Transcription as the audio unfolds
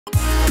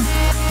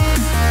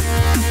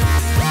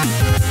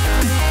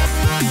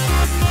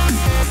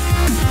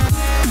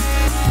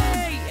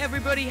Hey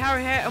everybody,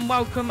 Harry here, and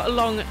welcome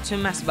along to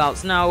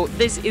Messabouts. Now,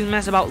 this is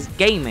Messabouts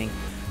Gaming.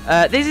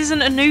 This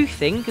isn't a new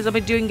thing, because I've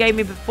been doing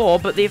gaming before,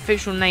 but the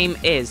official name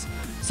is.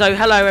 So,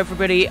 hello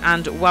everybody,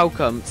 and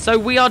welcome. So,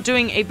 we are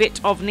doing a bit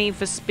of Need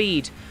for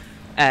Speed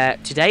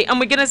today, and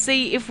we're going to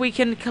see if we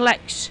can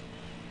collect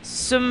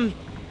some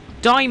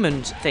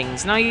diamond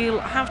things. Now, you'll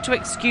have to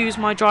excuse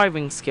my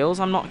driving skills.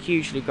 I'm not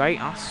hugely great.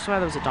 I swear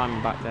there was a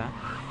diamond back there.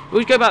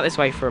 We'll go back this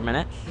way for a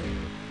minute.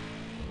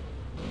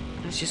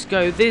 Let's just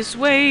go this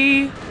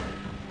way.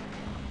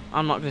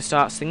 I'm not going to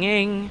start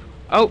singing.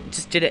 Oh,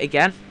 just did it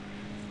again.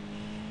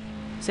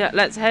 So yeah,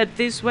 let's head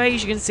this way.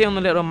 As you can see on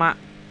the little map,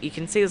 you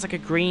can see there's like a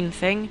green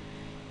thing.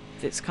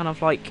 It's kind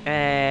of like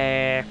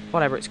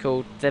whatever it's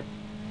called, the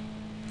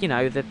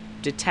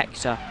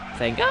detector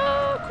thing.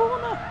 Ah,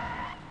 corner!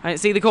 I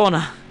didn't see the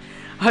corner.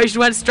 I just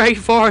went straight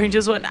for it and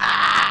just went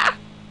ah.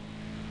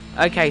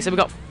 Okay, so we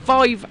got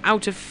 5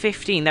 out of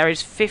 15. There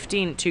is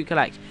 15 to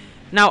collect.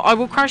 Now I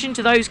will crash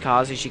into those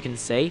cars, as you can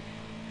see.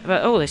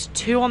 But oh, there's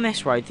 2 on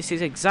this road. This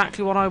is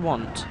exactly what I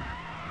want.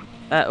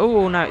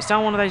 Oh, no, it's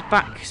down one of those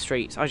back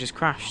streets. I just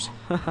crashed.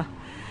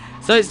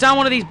 So it's down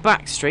one of these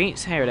back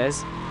streets. Here it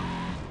is.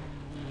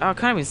 Oh, I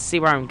can't even see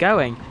where I'm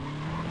going.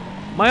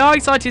 My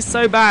eyesight is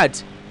so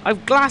bad. I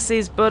have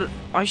glasses, but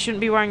I shouldn't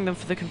be wearing them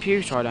for the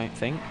computer, I don't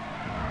think.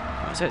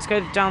 Right, so let's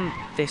go down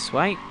this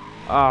way.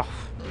 Oh.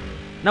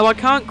 No, I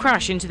can't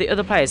crash into the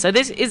other players. So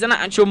this is an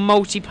actual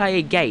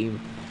multiplayer game,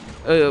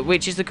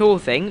 which is the cool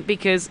thing,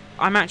 because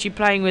I'm actually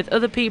playing with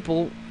other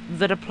people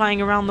that are playing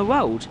around the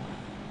world.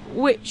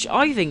 Which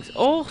I think is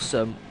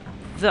awesome,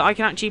 that I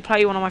can actually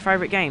play one of my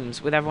favourite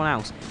games with everyone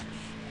else.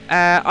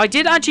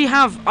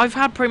 I've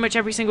had pretty much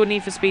every single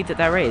Need for Speed that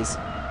there is.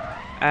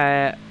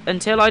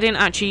 Until I didn't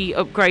actually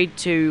upgrade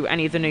to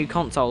any of the new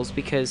consoles,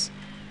 because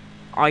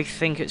I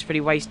think it's pretty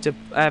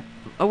a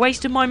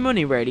waste of my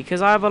money, really,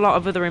 because I have a lot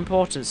of other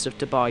important stuff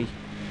to buy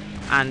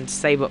and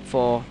save up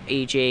for,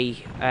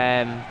 e.g.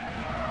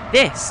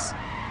 this.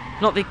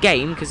 Not the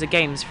game, because the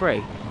game's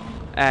free.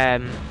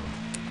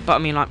 But I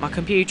mean, like my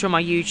computer,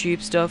 my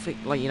YouTube stuff,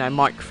 like,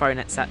 microphone,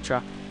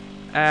 etc.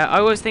 I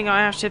always think I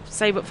have to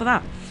save up for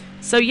that.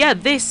 So yeah,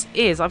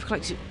 I've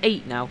collected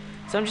 8 now.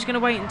 So I'm just going to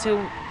wait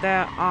until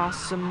there are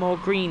some more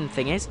green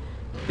thingies,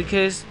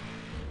 because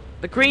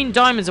the green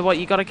diamonds are what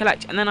you got to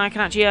collect, and then I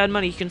can actually earn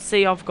money. You can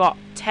see I've got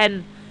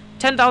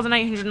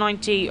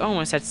 10,890. Oh,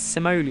 I said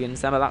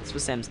simoleons, but that's for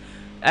Sims.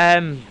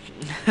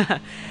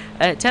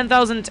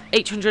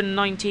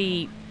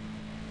 10,890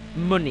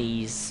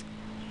 monies.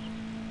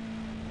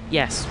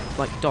 Yes,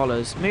 like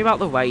dollars. Move out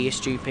the way, you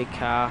stupid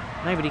car.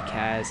 Nobody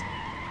cares.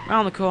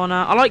 Round the corner.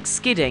 I like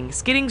skidding.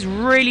 Skidding's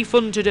really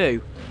fun to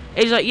do.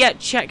 It's like, yeah,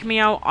 check me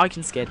out. I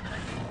can skid.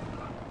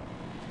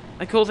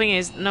 The cool thing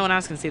is, no one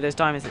else can see those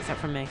diamonds except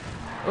for me.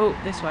 Oh,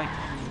 this way.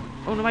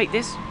 Oh, no, wait,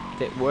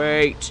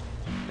 wait.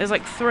 There's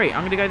like 3.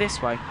 I'm going to go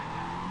this way.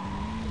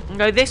 I'm going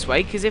to go this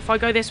way, because if I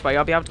go this way,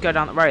 I'll be able to go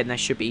down the road, and there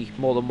should be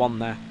more than one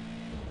there.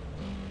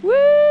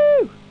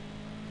 Woo!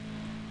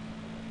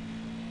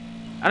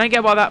 I don't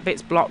get why that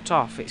bit's blocked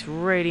off. It's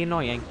really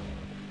annoying.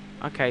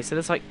 Okay, so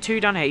there's like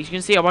 2 down here. You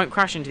can see I won't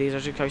crash into these. I'll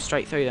just go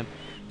straight through them.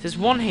 There's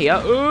 1 here.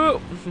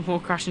 Oh! We'll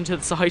crash into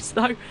the sides,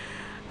 though.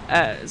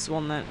 There's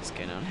 1 there. Let's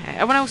go down here.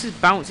 Everyone else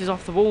bounces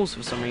off the walls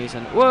for some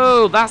reason.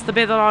 Whoa! That's the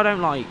bit that I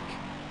don't like.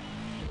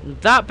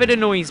 That bit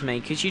annoys me,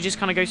 because you just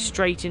kind of go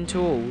straight into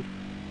all.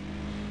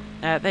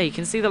 There, you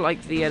can see that,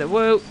 like,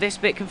 whoa! This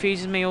bit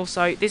confuses me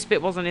also. This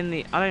bit wasn't in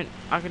the... I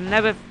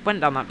never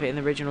went down that bit in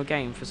the original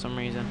game for some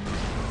reason.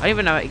 I didn't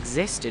even know it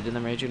existed in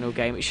the original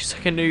game. It's just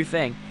like a new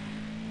thing.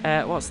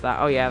 What's that?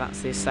 Oh yeah,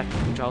 that's the second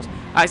controls.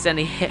 I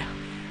accidentally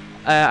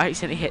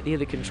hit the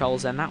other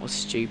controls then. That was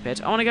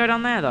stupid. I want to go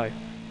down there though.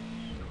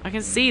 I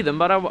can see them,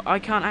 but I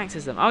can't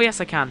access them. Oh yes,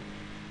 I can.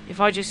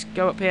 If I just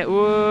go up here.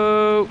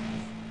 Whoa!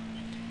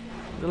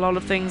 There's a lot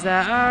of things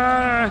there.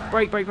 Ah!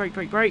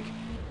 Brake.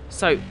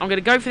 So, I'm going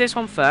to go for this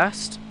one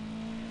first.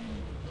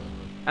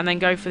 And then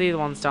go for the other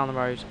ones down the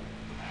road.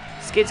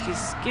 Skid.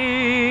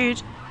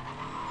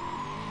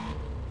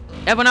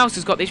 Everyone else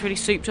has got these really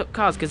souped up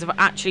cars because they've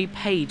actually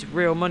paid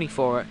real money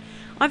for it.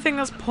 I think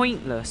that's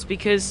pointless,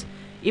 because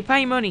you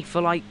pay money for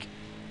like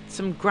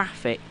some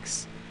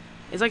graphics.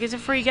 It's like, it's a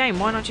free game.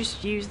 Why not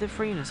just use the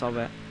freeness of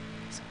it?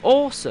 It's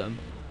awesome.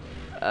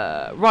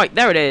 Right,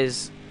 there it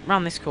is.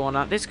 Round this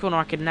corner. This corner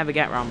I could never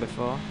get round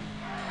before.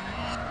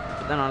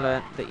 But then I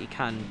learned that you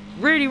can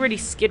really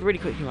skid really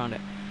quickly around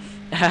it.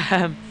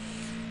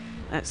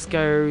 Let's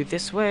go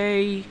this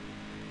way.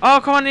 Oh,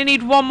 come on, you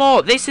need 1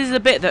 more. This is the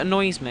bit that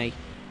annoys me.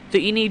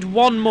 That you need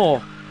 1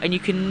 more, and you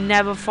can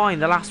never find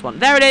the last one.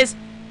 There it is.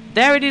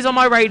 There it is on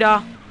my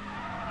radar.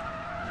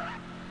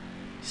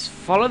 Just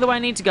follow the way I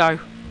need to go.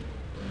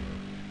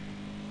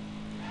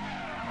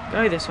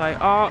 Go this way.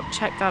 Oh,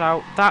 check that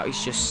out. That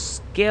is just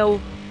skill.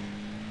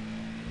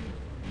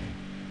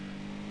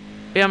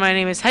 Yeah, my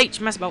name is H.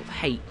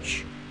 Messabouts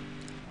H.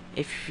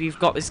 If you've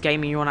got this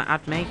game and you want to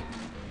add me.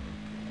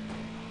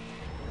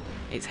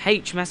 It's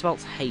H,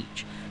 Messabelts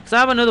H. Because I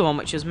have another one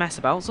which is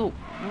Messabelts. Oh,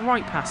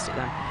 right past it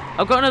then.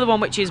 I've got another one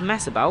which is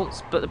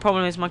Messabelts, but the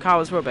problem is my car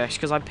was rubbish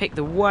because I picked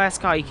the worst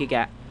car you could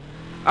get.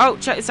 Oh,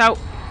 check this out.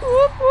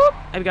 Whoop, whoop.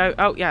 There we go.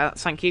 Oh, yeah,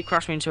 thank you.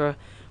 Crashed me into a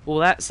wall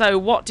there. So,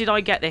 what did I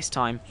get this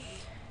time?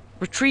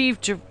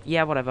 Retrieved to...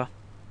 Yeah, whatever.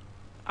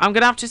 I'm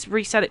going to have to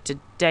reset it to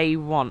day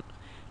 1.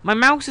 My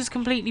mouse has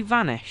completely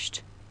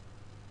vanished.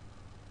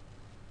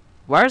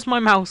 Where's my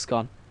mouse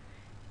gone?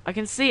 I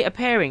can see it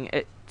appearing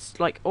at,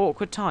 like,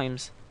 awkward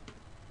times.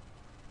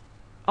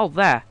 Oh,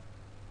 there.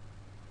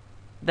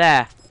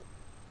 There.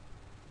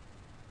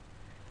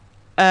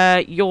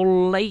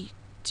 You're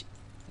late.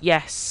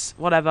 Yes,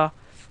 whatever.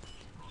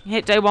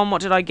 Hit day 1,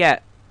 what did I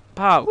get?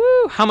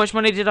 Woo! How much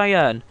money did I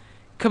earn?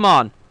 Come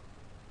on.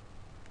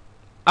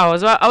 Oh, I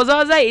was about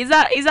to say, is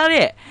that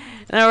it?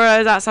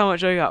 No, that's how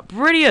much I got.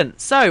 Brilliant.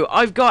 So,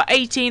 I've got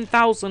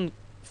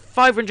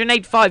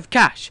 18,585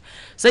 cash.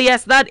 So,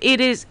 yes, that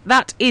is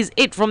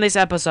it from this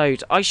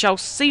episode. I shall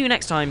see you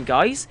next time,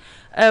 guys.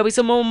 With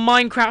some more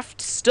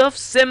Minecraft stuff,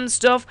 Sim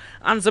stuff,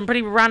 and some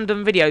pretty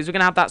random videos. We're going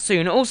to have that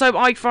soon. Also,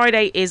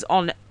 iFriday is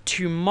on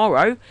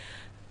tomorrow.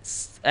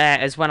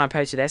 As when I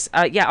posted this.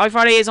 Yeah,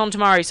 iFriday is on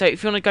tomorrow, so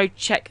if you want to go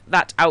check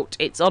that out,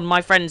 it's on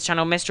my friend's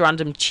channel, Mr.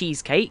 Random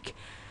Cheesecake.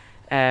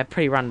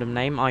 Pretty random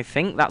name, I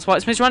think. That's why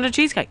it's Mr. Random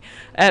Cheesecake.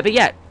 But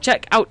yeah,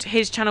 check out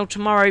his channel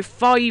tomorrow,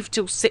 5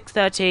 till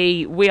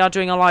 6:30. We are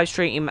doing a live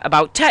stream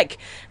about tech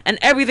and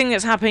everything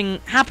that's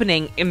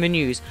happening in the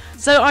news.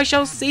 So I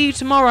shall see you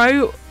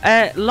tomorrow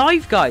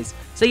live, guys.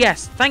 So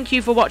yes, thank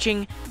you for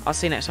watching. I'll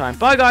see you next time.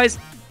 Bye, guys.